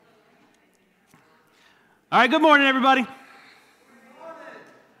All right, good morning, everybody.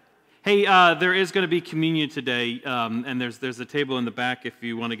 Hey, there is going to be communion today, and there's a table in the back if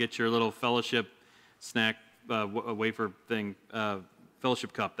you want to get your little fellowship snack, wafer thing,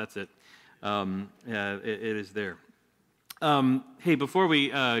 fellowship cup. That's it. It is there. Hey, before we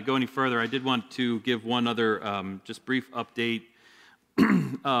go any further, I did want to give one other just brief update.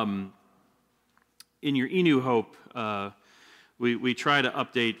 In your New Hope, we try to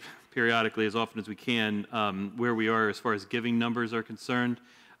update periodically as often as we can where we are as far as giving numbers are concerned.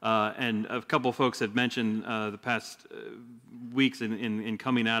 And a couple of folks had mentioned the past weeks in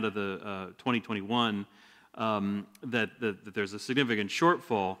coming out of the 2021 that there's a significant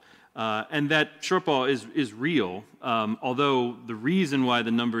shortfall. And that shortfall is real, although the reason why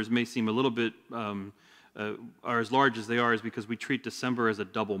the numbers may seem a little bit are as large as they are is because we treat December as a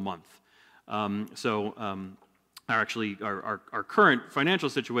double month. Our current financial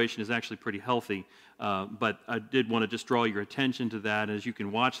situation is actually pretty healthy, but I did want to just draw your attention to that. As you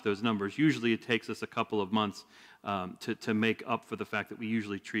can watch those numbers, usually it takes us a couple of months to make up for the fact that we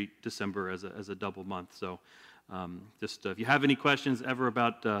usually treat December as a double month. So if you have any questions ever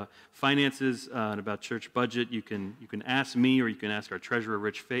about finances and about church budget, you can ask me, or you can ask our treasurer,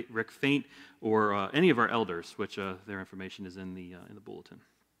 Rick Faint, or any of our elders, which their information is in the bulletin.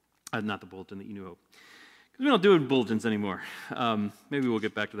 Not the bulletin, the New Hope. We don't do bulletins anymore. Maybe we'll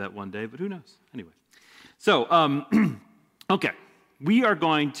get back to that one day, but who knows? Anyway. So, okay. We are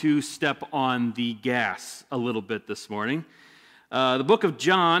going to step on the gas a little bit this morning. The book of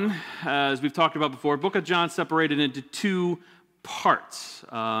John, as we've talked about before, book of John separated into two parts.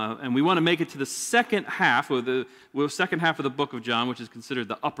 And we want to make it to the second half, of the book of John, which is considered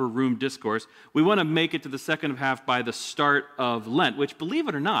the upper room discourse. We want to make it to the second half by the start of Lent, which, believe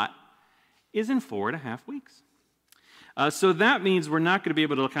it or not, is in 4.5 weeks. So that means we're not going to be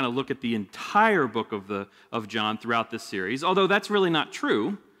able to kind of look at the entire book of John throughout this series, although that's really not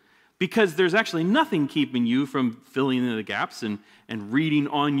true, because there's actually nothing keeping you from filling in the gaps and reading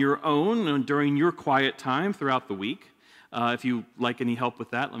on your own during your quiet time throughout the week. If you like any help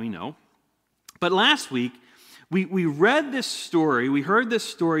with that, let me know. But last week, we read this story, we heard this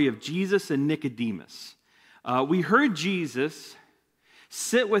story of Jesus and Nicodemus. We heard Jesus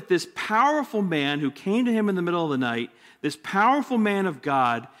sit with this powerful man who came to him in the middle of the night, this powerful man of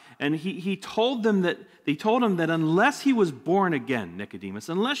God, and they told him that unless he was born again, Nicodemus,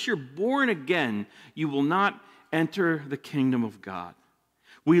 unless you're born again, you will not enter the kingdom of God.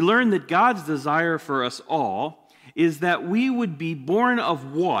 We learned that God's desire for us all is that we would be born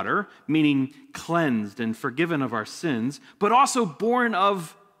of water, meaning cleansed and forgiven of our sins, but also born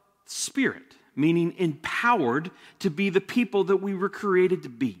of Spirit, meaning empowered to be the people that we were created to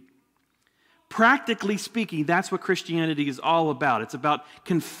be. Practically speaking, that's what Christianity is all about. It's about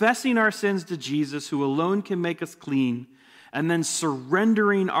confessing our sins to Jesus, who alone can make us clean, and then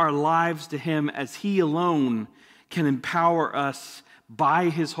surrendering our lives to Him as He alone can empower us by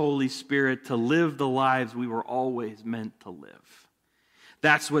His Holy Spirit to live the lives we were always meant to live.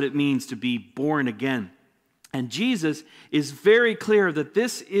 That's what it means to be born again. And Jesus is very clear that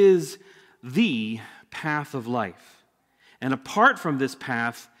this is the path of life. And apart from this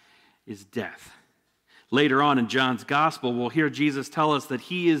path is death. Later on in John's gospel, we'll hear Jesus tell us that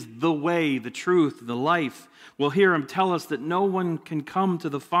He is the way, the truth, the life. We'll hear Him tell us that no one can come to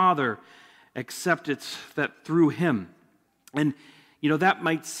the Father except it's that through Him. And, that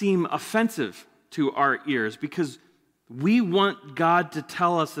might seem offensive to our ears because we want God to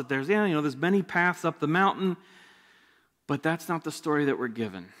tell us that there's many paths up the mountain, but that's not the story that we're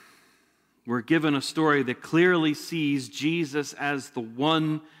given. We're given a story that clearly sees Jesus as the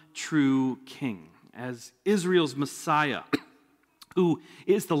one true King, as Israel's Messiah, who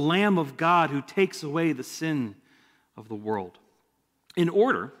is the Lamb of God who takes away the sin of the world, in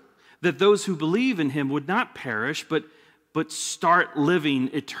order that those who believe in Him would not perish, but start living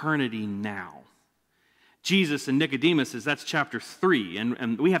eternity now. Jesus and Nicodemus, that's chapter 3,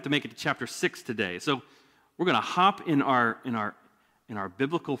 and we have to make it to chapter 6 today. So we're going to hop in our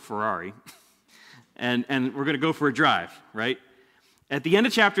biblical Ferrari, and we're going to go for a drive, right? At the end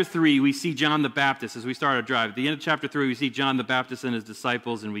of chapter 3, we see John the Baptist as we start our drive. At the end of chapter 3, we see John the Baptist and his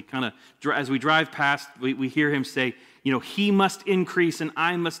disciples, and we as we drive past, we hear him say, He must increase and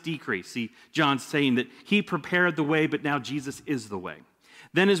I must decrease. See, John's saying that he prepared the way, but now Jesus is the way.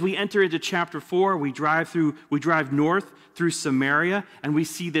 Then as we enter into chapter 4, we drive north through Samaria, and we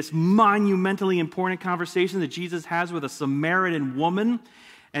see this monumentally important conversation that Jesus has with a Samaritan woman.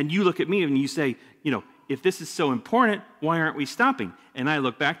 And you look at me and you say, if this is so important, why aren't we stopping? And I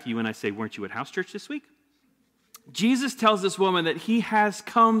look back to you and I say, weren't you at house church this week? Jesus tells this woman that he has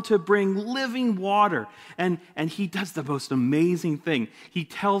come to bring living water. And he does the most amazing thing. He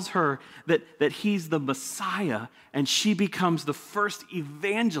tells her that he's the Messiah, and she becomes the first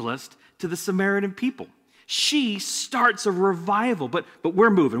evangelist to the Samaritan people. She starts a revival, but we're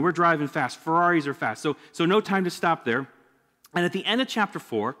moving. We're driving fast. Ferraris are fast. So no time to stop there. And at the end of chapter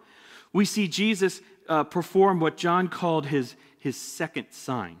 4, we see Jesus perform what John called his second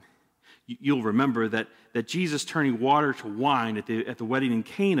sign. You'll remember that Jesus turning water to wine at the wedding in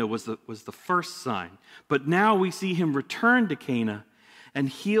Cana was the first sign. But now we see him return to Cana and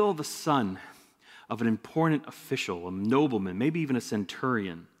heal the son of an important official, a nobleman, maybe even a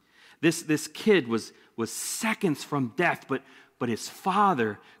centurion. This kid was seconds from death, but his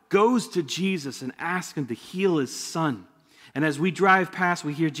father goes to Jesus and asks him to heal his son. And as we drive past,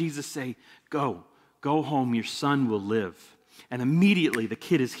 we hear Jesus say, go home, your son will live. And immediately the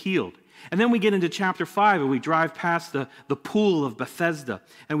kid is healed. And then we get into chapter 5 and we drive past the pool of Bethesda.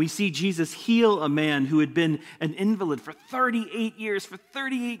 And we see Jesus heal a man who had been an invalid for 38 years. For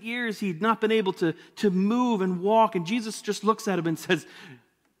 38 years, he'd not been able to move and walk. And Jesus just looks at him and says,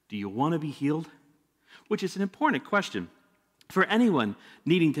 do you want to be healed? Which is an important question for anyone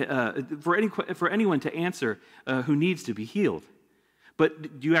needing to, for anyone to answer who needs to be healed.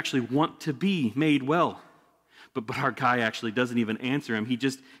 But do you actually want to be made well? But our guy actually doesn't even answer him. He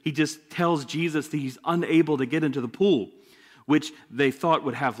just tells Jesus that he's unable to get into the pool, which they thought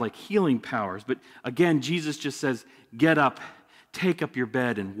would have like healing powers. But again, Jesus just says, get up, take up your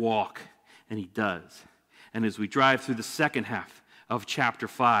bed and walk. And he does. And as we drive through the second half of chapter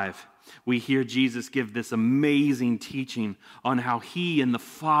 5, we hear Jesus give this amazing teaching on how he and the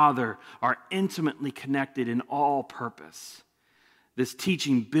Father are intimately connected in all purpose. This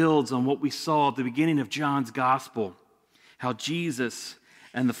teaching builds on what we saw at the beginning of John's gospel, how Jesus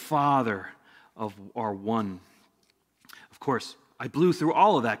and the Father are one. Of course, I blew through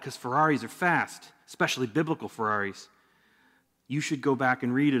all of that because Ferraris are fast, especially biblical Ferraris. You should go back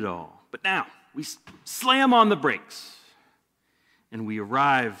and read it all. But now, we slam on the brakes, and we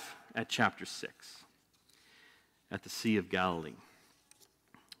arrive at chapter 6, at the Sea of Galilee.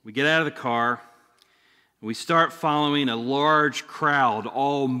 We get out of the car, and we start following a large crowd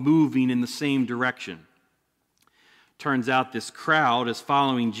all moving in the same direction. Turns out this crowd is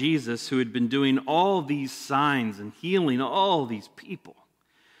following Jesus, who had been doing all these signs and healing all these people.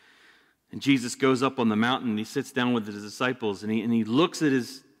 And Jesus goes up on the mountain, and he sits down with his disciples, and he looks at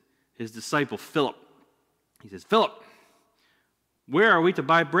his disciple, Philip. He says, Philip, where are we to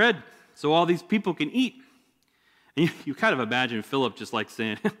buy bread so all these people can eat? And you kind of imagine Philip just like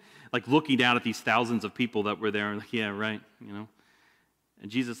saying, like looking down at these thousands of people that were there and like, yeah, right, you know. And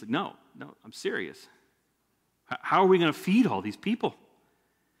Jesus is like, no, I'm serious. How are we going to feed all these people?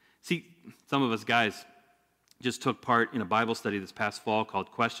 See, some of us guys just took part in a Bible study this past fall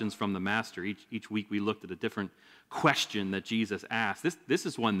called Questions from the Master. Each week we looked at a different question that Jesus asked. This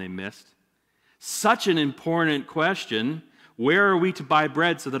is one they missed. Such an important question. Where are we to buy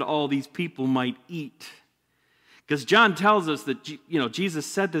bread so that all these people might eat? Because John tells us that Jesus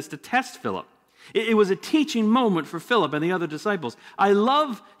said this to test Philip. It was a teaching moment for Philip and the other disciples. I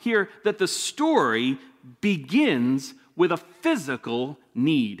love here that the story begins with a physical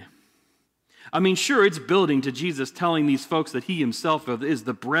need. I mean, sure, it's building to Jesus telling these folks that he himself is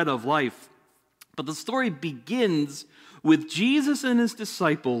the bread of life. But the story begins with Jesus and his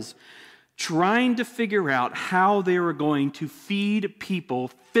disciples trying to figure out how they were going to feed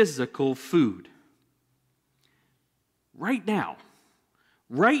people physical food. Right now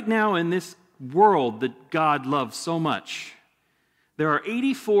in this world that God loves so much, there are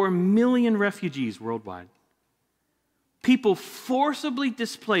 84 million refugees worldwide. People forcibly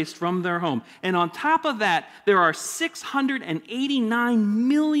displaced from their home. And on top of that, there are 689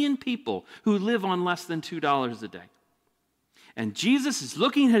 million people who live on less than $2 a day. And Jesus is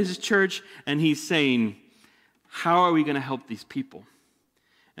looking at his church and he's saying, how are we going to help these people?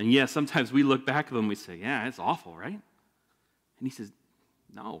 And yes, sometimes we look back at them and we say, yeah, it's awful, right? And he says,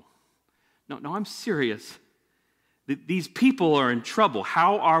 no, I'm serious. These people are in trouble.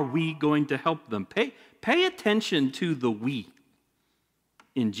 How are we going to help them? Pay attention to the we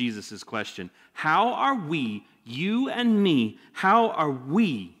in Jesus' question. How are we, you and me, how are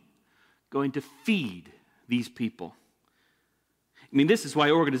we going to feed these people? I mean, this is why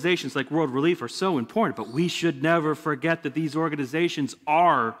organizations like World Relief are so important, but we should never forget that these organizations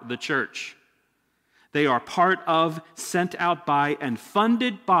are the church. They are part of, sent out by, and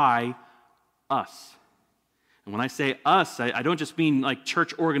funded by us. And when I say us, I don't just mean like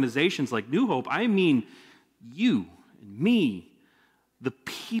church organizations like New Hope. I mean you and me, the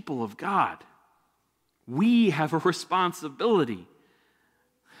people of God. We have a responsibility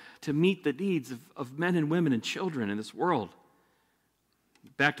to meet the needs of men and women and children in this world.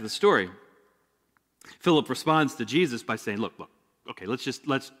 Back to the story. Philip responds to Jesus by saying, look, okay, let's just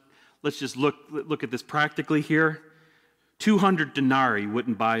look at this practically here. 200 denarii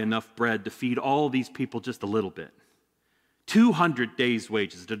wouldn't buy enough bread to feed all these people just a little bit. 200 days'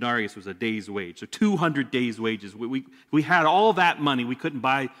 wages. Denarius was a day's wage. So 200 days' wages. We had all that money. We couldn't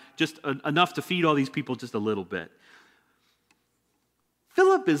buy just enough to feed all these people just a little bit.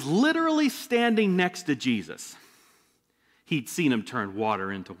 Philip is literally standing next to Jesus. He'd seen him turn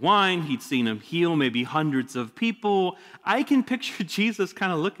water into wine. He'd seen him heal maybe hundreds of people. I can picture Jesus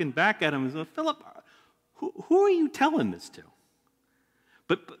kind of looking back at him and saying, Philip, who are you telling this to?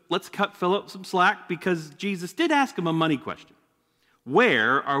 But let's cut Philip some slack, because Jesus did ask him a money question.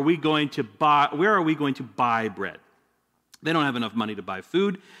 Where are we going to buy bread? They don't have enough money to buy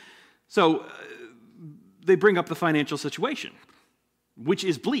food. So they bring up the financial situation, which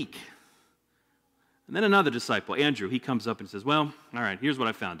is bleak. And then another disciple, Andrew, he comes up and says, well, all right, here's what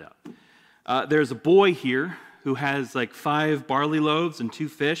I found out. There's a boy here who has like 5 barley loaves and 2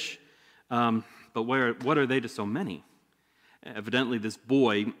 fish. But what are they to so many? Evidently, this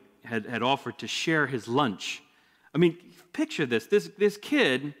boy had offered to share his lunch. I mean, picture this. This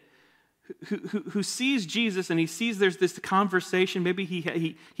kid who sees Jesus, and he sees there's this conversation. Maybe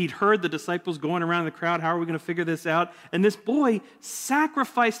he'd heard the disciples going around the crowd. How are we going to figure this out? And this boy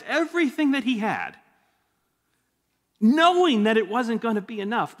sacrificed everything that he had, knowing that it wasn't going to be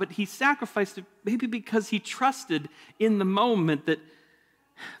enough. But he sacrificed it maybe because he trusted in the moment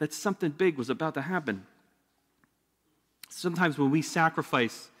that something big was about to happen. Sometimes when we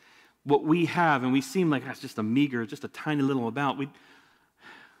sacrifice what we have and we seem like that's just a meager, just a tiny little amount,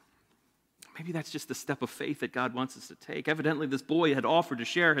 maybe that's just the step of faith that God wants us to take. Evidently, this boy had offered to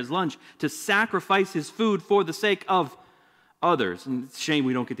share his lunch, to sacrifice his food for the sake of others. And it's a shame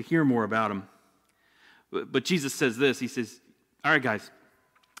we don't get to hear more about him. But Jesus says this. He says, all right, guys,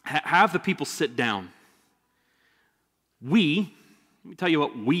 have the people sit down. Let me tell you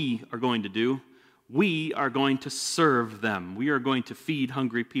what we are going to do. We are going to serve them. We are going to feed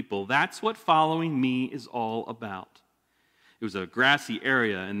hungry people. That's what following me is all about. It was a grassy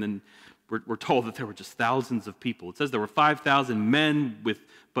area, and then we're told that there were just thousands of people. It says there were 5,000 men,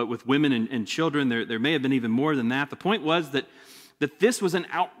 but with women and children. There may have been even more than that. The point was that this was an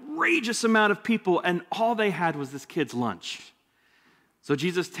outrageous amount of people, and all they had was this kid's lunch. So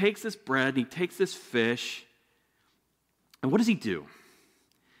Jesus takes this bread, and he takes this fish, and what does he do?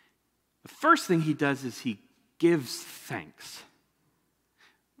 The first thing he does is he gives thanks.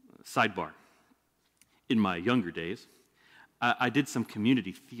 Sidebar. In my younger days, I did some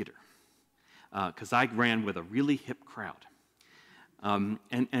community theater because I ran with a really hip crowd.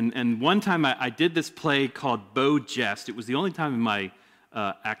 And one time I did this play called Beau Jest. It was the only time in my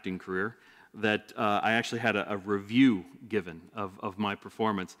acting career that I actually had a review given of my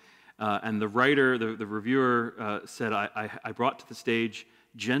performance. And the writer, the reviewer said, I brought to the stage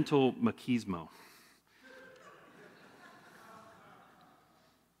gentle machismo.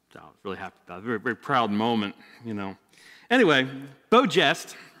 So I was really happy about it. Very, very proud moment, you know. Anyway, Beau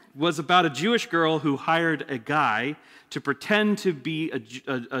Jest was about a Jewish girl who hired a guy to pretend to be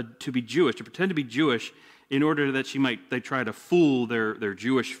Jewish, in order that they try to fool their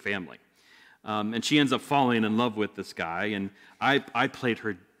Jewish family. And she ends up falling in love with this guy, and I played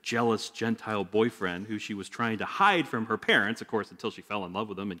her jealous Gentile boyfriend who she was trying to hide from her parents, of course, until she fell in love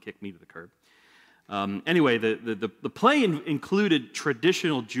with him and kicked me to the curb. Anyway, the play included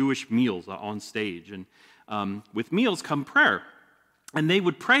traditional Jewish meals on stage, and with meals come prayer. And they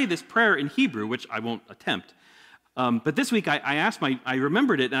would pray this prayer in Hebrew, which I won't attempt. But this week I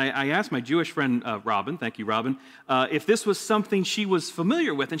remembered it, and I asked my Jewish friend Robin, thank you, Robin, if this was something she was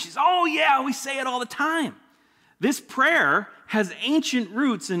familiar with. And she's, oh yeah, we say it all the time. This prayer has ancient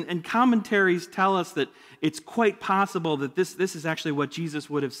roots, and commentaries tell us that it's quite possible that this is actually what Jesus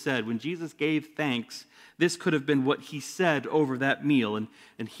would have said. When Jesus gave thanks, this could have been what he said over that meal.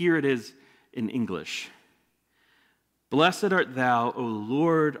 And here it is in English. Blessed art thou, O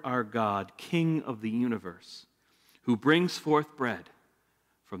Lord our God, King of the universe, who brings forth bread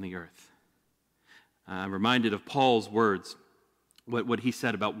from the earth. I'm reminded of Paul's words, what he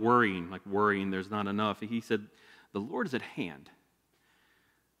said about worrying, like worrying there's not enough. He said, the Lord is at hand.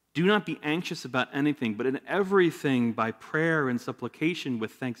 Do not be anxious about anything, but in everything by prayer and supplication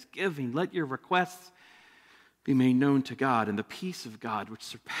with thanksgiving, let your requests be made known to God, and the peace of God, which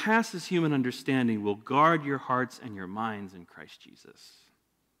surpasses human understanding, will guard your hearts and your minds in Christ Jesus.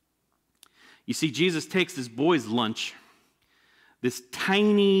 You see, Jesus takes this boy's lunch, this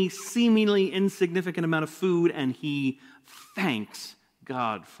tiny, seemingly insignificant amount of food, and he thanks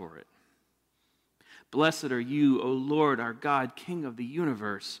God for it. Blessed are you, O Lord, our God, King of the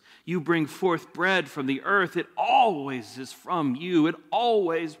universe. You bring forth bread from the earth. It always is from you. It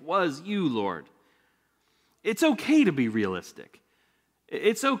always was you, Lord. It's okay to be realistic.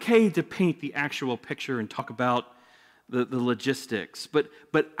 It's okay to paint the actual picture and talk about the logistics. But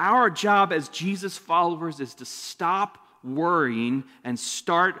our job as Jesus followers is to stop worrying and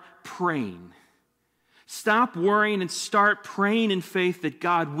start praying. Stop worrying and start praying in faith that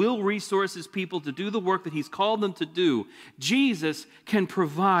God will resource his people to do the work that he's called them to do. Jesus can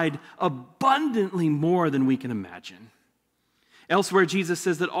provide abundantly more than we can imagine. Elsewhere, Jesus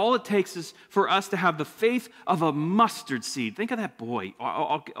says that all it takes is for us to have the faith of a mustard seed. Think of that boy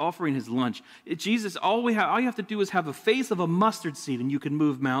offering his lunch. Jesus, all you have to do is have the faith of a mustard seed and you can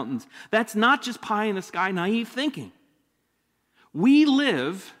move mountains. That's not just pie in the sky naive thinking. We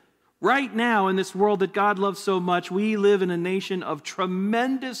live right now in this world that God loves so much. We live in a nation of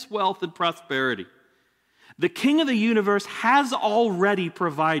tremendous wealth and prosperity. The King of the universe has already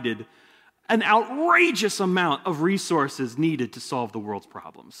provided an outrageous amount of resources needed to solve the world's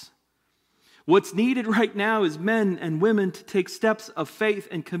problems. What's needed right now is men and women to take steps of faith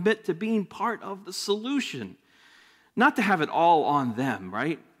and commit to being part of the solution. Not to have it all on them,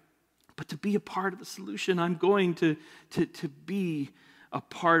 right? But to be a part of the solution. I'm going to be a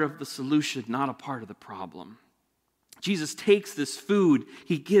part of the solution, not a part of the problem. Jesus takes this food,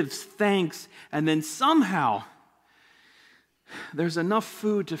 he gives thanks, and then somehow there's enough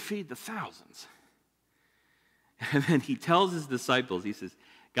food to feed the thousands. And then he tells his disciples, he says,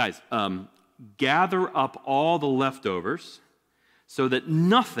 guys, gather up all the leftovers so that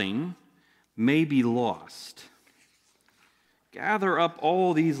nothing may be lost. Gather up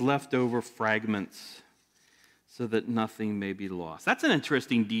all these leftover fragments so that nothing may be lost. That's an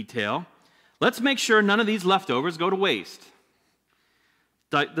interesting detail. Let's make sure none of these leftovers go to waste.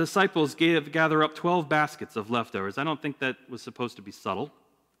 The disciples gather up 12 baskets of leftovers. I don't think that was supposed to be subtle.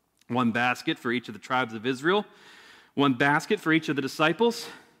 One basket for each of the tribes of Israel. One basket for each of the disciples.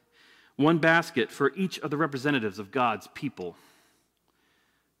 One basket for each of the representatives of God's people.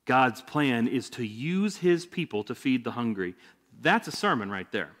 God's plan is to use his people to feed the hungry. That's a sermon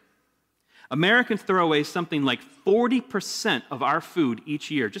right there. Americans throw away something like 40% of our food each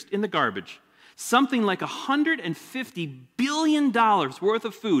year, just in the garbage. Something like $150 billion worth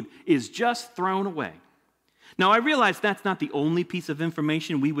of food is just thrown away. Now, I realize that's not the only piece of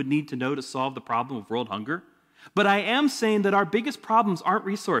information we would need to know to solve the problem of world hunger, but I am saying that our biggest problems aren't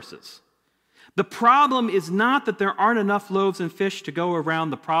resources. The problem is not that there aren't enough loaves and fish to go around.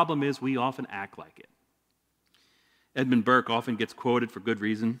 The problem is we often act like it. Edmund Burke often gets quoted for good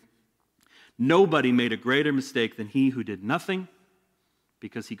reason. Nobody made a greater mistake than he who did nothing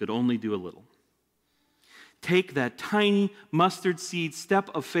because he could only do a little. Take that tiny mustard seed step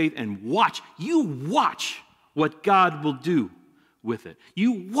of faith and watch. You watch what God will do with it.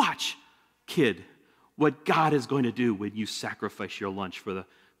 You watch, kid, what God is going to do when you sacrifice your lunch for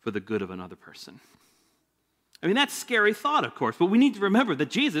the good of another person. I mean, that's a scary thought, of course, but we need to remember that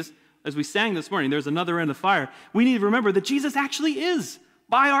Jesus, as we sang this morning, there's another end of fire. We need to remember that Jesus actually is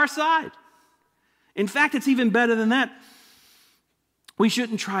by our side. In fact, it's even better than that. We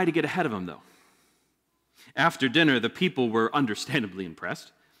shouldn't try to get ahead of him, though. After dinner, the people were understandably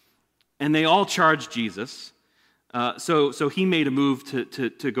impressed, and they all charged Jesus. So he made a move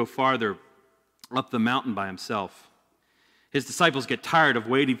to go farther up the mountain by himself. His disciples get tired of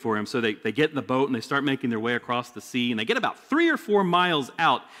waiting for him, so they get in the boat and they start making their way across the sea. And they get about 3 or 4 miles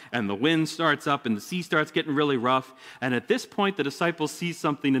out, and the wind starts up and the sea starts getting really rough. And at this point, the disciples see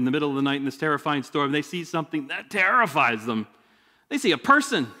something in the middle of the night in this terrifying storm. They see something that terrifies them. They see a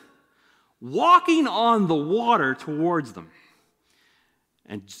person walking on the water towards them.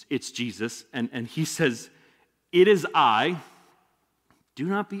 And it's Jesus, and he says, "It is I. Do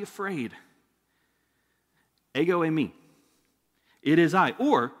not be afraid. Ego eimi. It is I."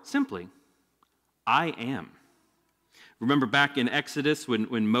 Or, simply, I am. Remember back in Exodus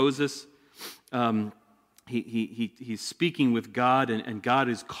when Moses, he's speaking with God, and God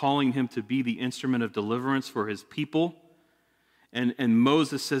is calling him to be the instrument of deliverance for his people. And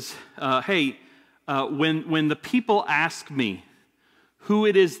Moses says, when the people ask me who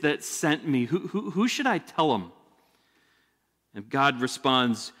it is that sent me, who should I tell them? And God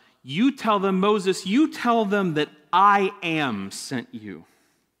responds, "You tell them, Moses, you tell them that I am sent you."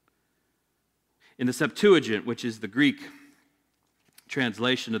 In the Septuagint, which is the Greek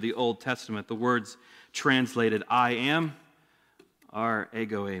translation of the Old Testament, the words translated I am are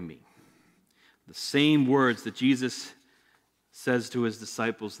ego eimi. The same words that Jesus says to his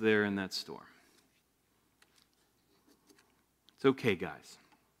disciples there in that storm, "It's okay, guys.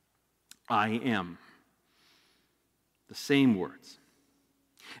 I am." The same words.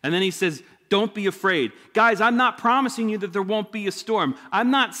 And then he says, "Don't be afraid." Guys, I'm not promising you that there won't be a storm. I'm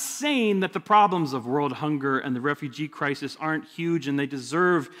not saying that the problems of world hunger and the refugee crisis aren't huge and they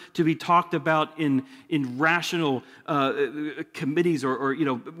deserve to be talked about in rational committees or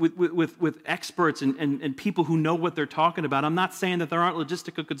with experts and people who know what they're talking about. I'm not saying that there aren't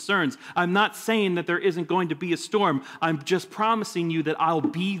logistical concerns. I'm not saying that there isn't going to be a storm. I'm just promising you that I'll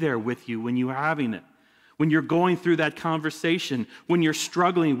be there with you when you're having it, when you're going through that conversation, when you're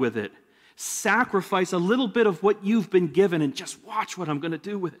struggling with it. Sacrifice a little bit of what you've been given and just watch what I'm going to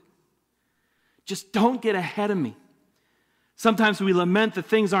do with it. Just don't get ahead of me. Sometimes we lament that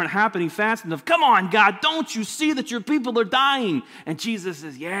things aren't happening fast enough. Come on, God, don't you see that your people are dying? And Jesus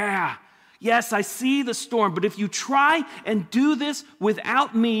says, yes, I see the storm, but if you try and do this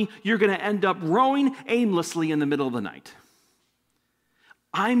without me, you're going to end up rowing aimlessly in the middle of the night.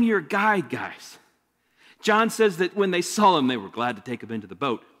 I'm your guide, guys. John says that when they saw him, they were glad to take him into the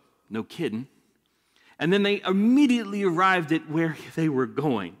boat. No kidding. And then they immediately arrived at where they were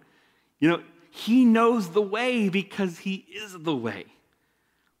going. He knows the way because he is the way.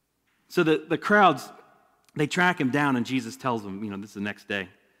 So the crowds, they track him down, and Jesus tells them, this is the next day.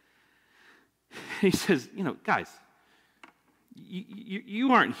 He says, guys,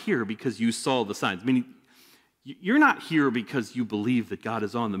 you aren't here because you saw the signs. Meaning, you're not here because you believe that God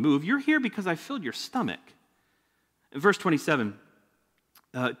is on the move. You're here because I filled your stomach. In verse 27,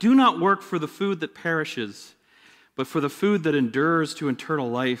 do not work for the food that perishes, but for the food that endures to eternal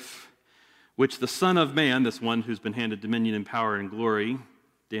life, which the Son of Man, this one who's been handed dominion and power and glory,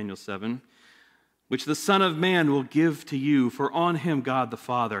 Daniel 7, which the Son of Man will give to you, for on him God the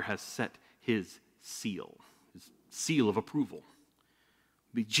Father has set his seal of approval.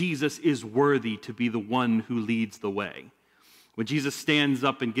 Jesus is worthy to be the one who leads the way. When Jesus stands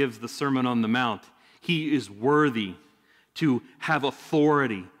up and gives the Sermon on the Mount, he is worthy to have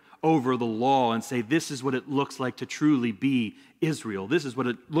authority over the law and say, this is what it looks like to truly be Israel. This is what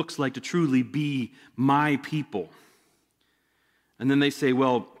it looks like to truly be my people. And then they say,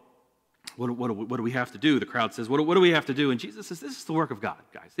 well, what do we have to do? The crowd says, what do we have to do? And Jesus says, this is the work of God,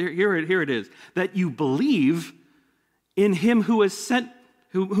 guys. Here it is, that you believe in him who has sent,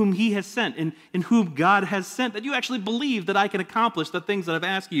 whom he has sent, in whom God has sent, that you actually believe that I can accomplish the things that I've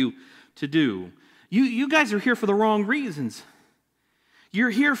asked you to do. You guys are here for the wrong reasons. You're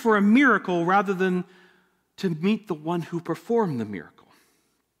here for a miracle rather than to meet the one who performed the miracle.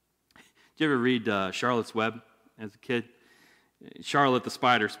 Did you ever read Charlotte's Web as a kid? Charlotte the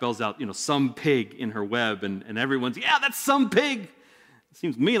spider spells out, some pig in her web, and everyone's, that's some pig. It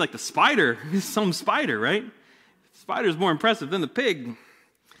seems to me like the spider is some spider, right? The spider is more impressive than the pig.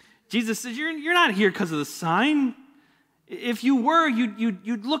 Jesus says, you're not here because of the sign. If you were,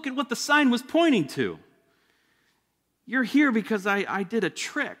 you'd look at what the sign was pointing to. You're here because I did a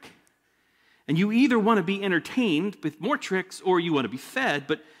trick. And you either want to be entertained with more tricks or you want to be fed.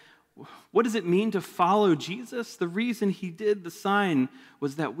 But what does it mean to follow Jesus? The reason he did the sign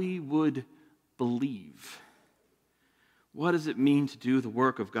was that we would believe. What does it mean to do the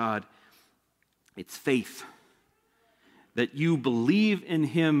work of God? It's faith. That you believe in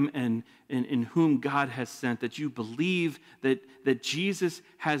him and in whom God has sent, that you believe that Jesus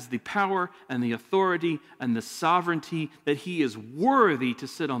has the power and the authority and the sovereignty, that he is worthy to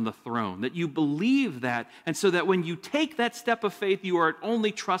sit on the throne, that you believe that, and so that when you take that step of faith, you are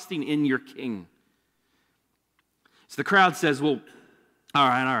only trusting in your king. So the crowd says, well, all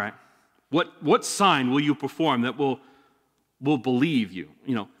right. What sign will you perform that will believe you?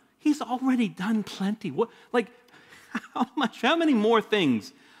 He's already done plenty. How many more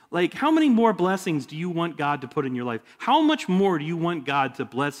things? How many more blessings do you want God to put in your life? How much more do you want God to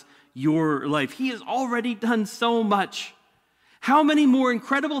bless your life? He has already done so much. How many more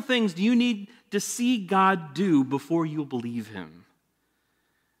incredible things do you need to see God do before you'll believe him?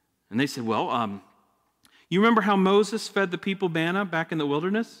 And they said, well, you remember how Moses fed the people manna back in the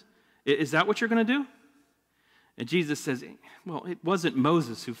wilderness? Is that what you're going to do? And Jesus says, well, it wasn't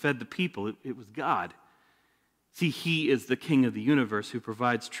Moses who fed the people. It was God. See, he is the king of the universe who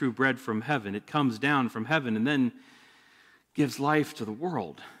provides true bread from heaven. It comes down from heaven and then gives life to the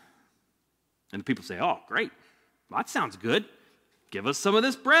world. And the people say, oh, great. Well, that sounds good. Give us some of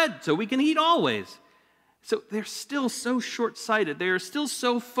this bread so we can eat always. So they're still so short-sighted. They are still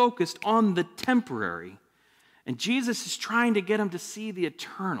so focused on the temporary. And Jesus is trying to get them to see the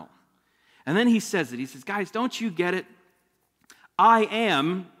eternal. And then he says it. He says, guys, don't you get it? I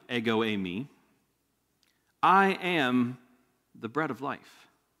am, ego eimi, I am the bread of life.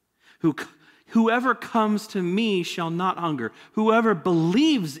 Whoever comes to me shall not hunger. Whoever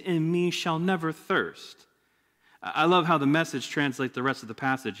believes in me shall never thirst. I love how the Message translates the rest of the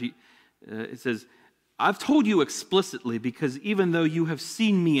passage. It says, I've told you explicitly because even though you have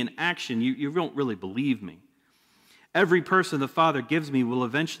seen me in action, you don't really believe me. Every person the Father gives me will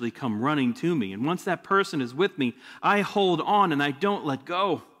eventually come running to me. And once that person is with me, I hold on and I don't let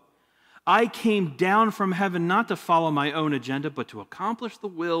go. I came down from heaven not to follow my own agenda, but to accomplish the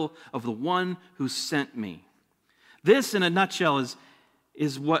will of the one who sent me. This, in a nutshell,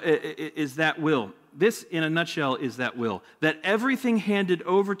 is that will. This, in a nutshell, is that will. That everything handed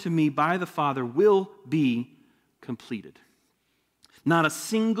over to me by the Father will be completed. Not a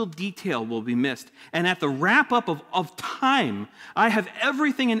single detail will be missed. And at the wrap-up of time, I have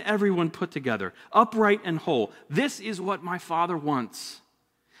everything and everyone put together, upright and whole. This is what my Father wants.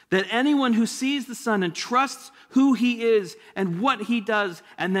 That anyone who sees the Son and trusts who he is and what he does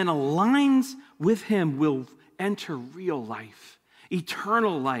and then aligns with him will enter real life,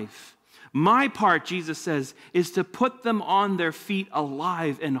 eternal life. My part, Jesus says, is to put them on their feet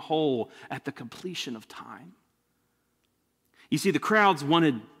alive and whole at the completion of time. You see, the crowds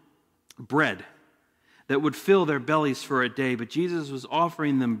wanted bread that would fill their bellies for a day, but Jesus was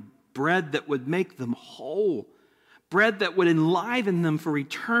offering them bread that would make them whole. Bread that would enliven them for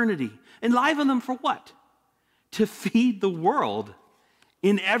eternity. Enliven them for what? To feed the world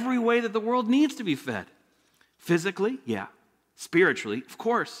in every way that the world needs to be fed. Physically, yeah. Spiritually, of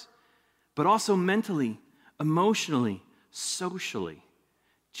course. But also mentally, emotionally, socially.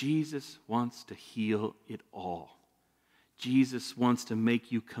 Jesus wants to heal it all. Jesus wants to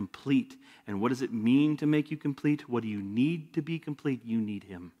make you complete. And what does it mean to make you complete? What do you need to be complete? You need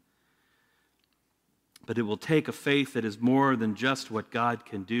him. But it will take a faith that is more than just what God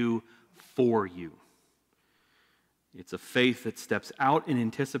can do for you. It's a faith that steps out in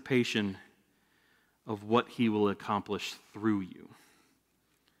anticipation of what he will accomplish through you.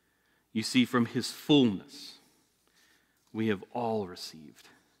 You see, from his fullness, we have all received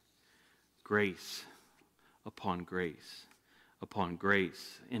grace upon grace upon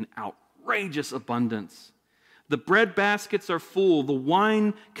grace in outrageous abundance. The bread baskets are full. The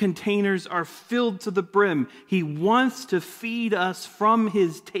wine containers are filled to the brim. He wants to feed us from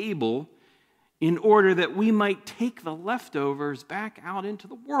his table in order that we might take the leftovers back out into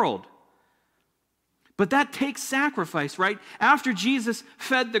the world. But that takes sacrifice, right? After Jesus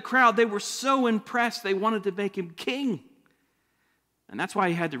fed the crowd, they were so impressed they wanted to make him king. And that's why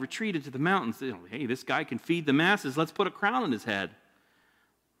he had to retreat into the mountains. Hey, this guy can feed the masses. Let's put a crown on his head.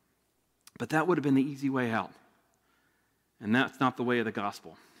 But that would have been the easy way out. And that's not the way of the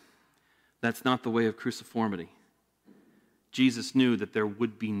gospel. That's not the way of cruciformity. Jesus knew that there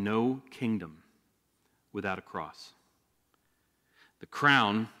would be no kingdom without a cross. The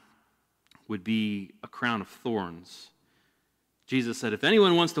crown would be a crown of thorns. Jesus said, if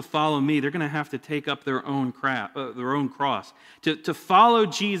anyone wants to follow me, they're going to have to take up their own cross. To follow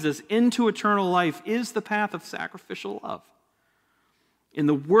Jesus into eternal life is the path of sacrificial love. In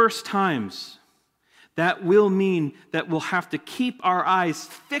the worst times, that will mean that we'll have to keep our eyes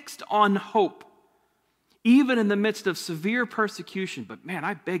fixed on hope, even in the midst of severe persecution. But man,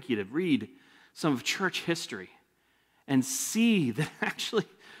 I beg you to read some of church history and see that actually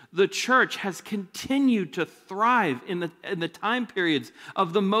the church has continued to thrive in the time periods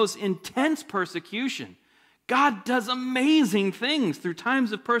of the most intense persecution. God does amazing things through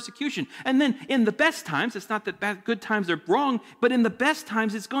times of persecution. And then in the best times, it's not that good times are wrong, but in the best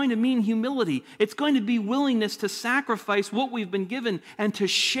times, it's going to mean humility. It's going to be willingness to sacrifice what we've been given and to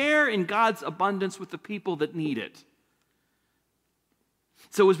share in God's abundance with the people that need it.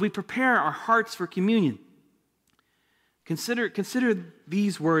 So as we prepare our hearts for communion, consider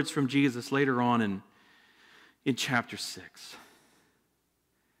these words from Jesus later on in chapter 6.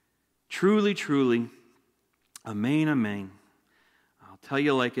 Truly, truly, amen, amen. I'll tell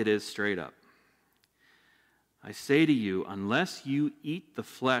you like it is straight up. I say to you, unless you eat the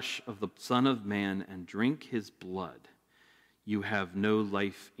flesh of the Son of Man and drink his blood, you have no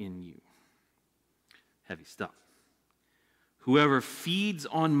life in you. Heavy stuff. Whoever feeds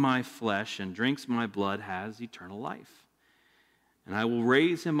on my flesh and drinks my blood has eternal life, and I will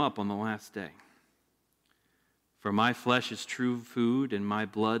raise him up on the last day. For my flesh is true food, and my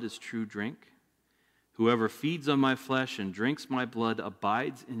blood is true drink. Whoever feeds on my flesh and drinks my blood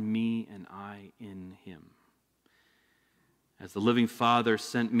abides in me, and I in him. As the living Father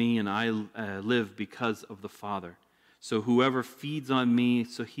sent me, and I live because of the Father. So whoever feeds on me,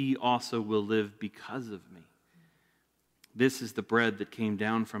 so he also will live because of me. This is the bread that came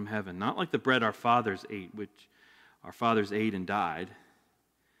down from heaven, not like the bread our fathers ate, which Our fathers ate and died.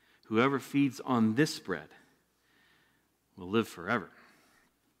 Whoever feeds on this bread will live forever.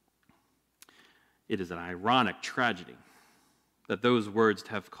 It is an ironic tragedy that those words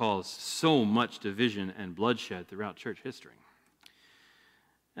have caused so much division and bloodshed throughout church history.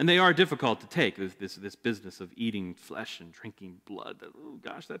 And they are difficult to take, this business of eating flesh and drinking blood. Oh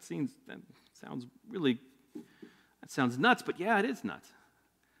gosh, that sounds nuts, but yeah, it is nuts.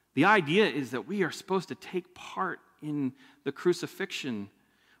 The idea is that we are supposed to take part in the crucifixion.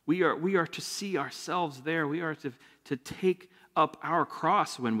 We are to see ourselves there. We are to take up our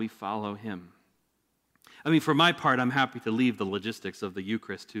cross when we follow him. I mean, for my part, I'm happy to leave the logistics of the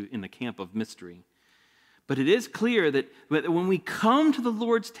Eucharist in the camp of mystery. But it is clear that when we come to the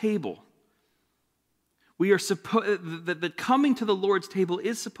Lord's table, that coming to the Lord's table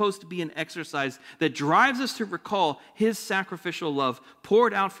is supposed to be an exercise that drives us to recall his sacrificial love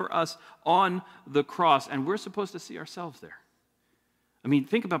poured out for us on the cross, and we're supposed to see ourselves there. I mean,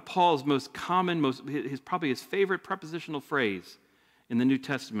 think about Paul's most common, probably his favorite prepositional phrase in the New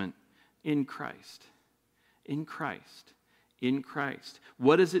Testament: in Christ. In Christ. In Christ.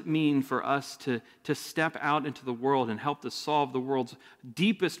 What does it mean for us to step out into the world and help to solve the world's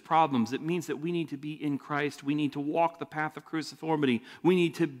deepest problems? It means that we need to be in Christ. We need to walk the path of cruciformity. We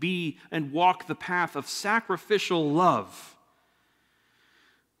need to be and walk the path of sacrificial love.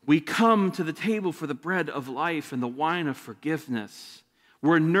 We come to the table for the bread of life and the wine of forgiveness.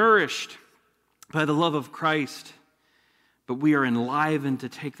 We're nourished by the love of Christ, but we are enlivened to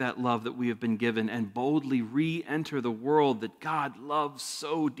take that love that we have been given and boldly re-enter the world that God loves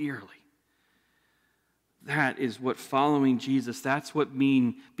so dearly. That is what following Jesus, that's what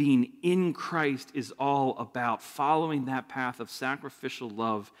being in Christ is all about, following that path of sacrificial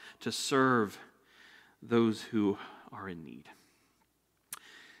love to serve those who are in need.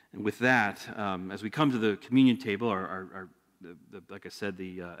 And with that, as we come to the communion table, like I said,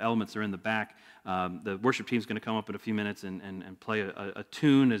 the elements are in the back. The worship team is going to come up in a few minutes and play a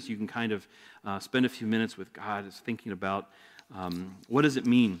tune as you can kind of spend a few minutes with God, as thinking about what does it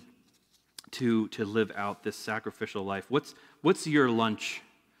mean to live out this sacrificial life. What's your lunch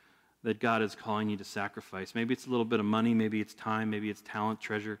that God is calling you to sacrifice? Maybe it's a little bit of money, maybe it's time, maybe it's talent,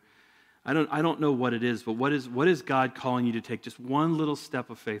 treasure. I don't know what it is, but what is God calling you to take? Just one little step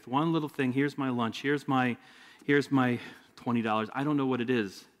of faith, one little thing. Here's my lunch. Here's my $20. I don't know what it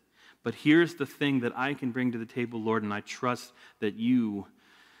is, but here's the thing that I can bring to the table, Lord, and I trust that you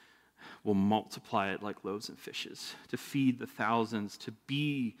will multiply it like loaves and fishes, to feed the thousands, to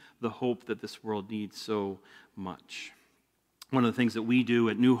be the hope that this world needs so much. One of the things that we do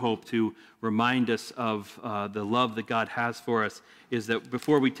at New Hope to remind us of the love that God has for us is that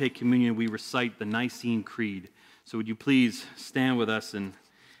before we take communion, we recite the Nicene Creed. So would you please stand with us, and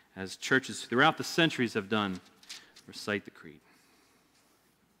as churches throughout the centuries have done, recite the creed.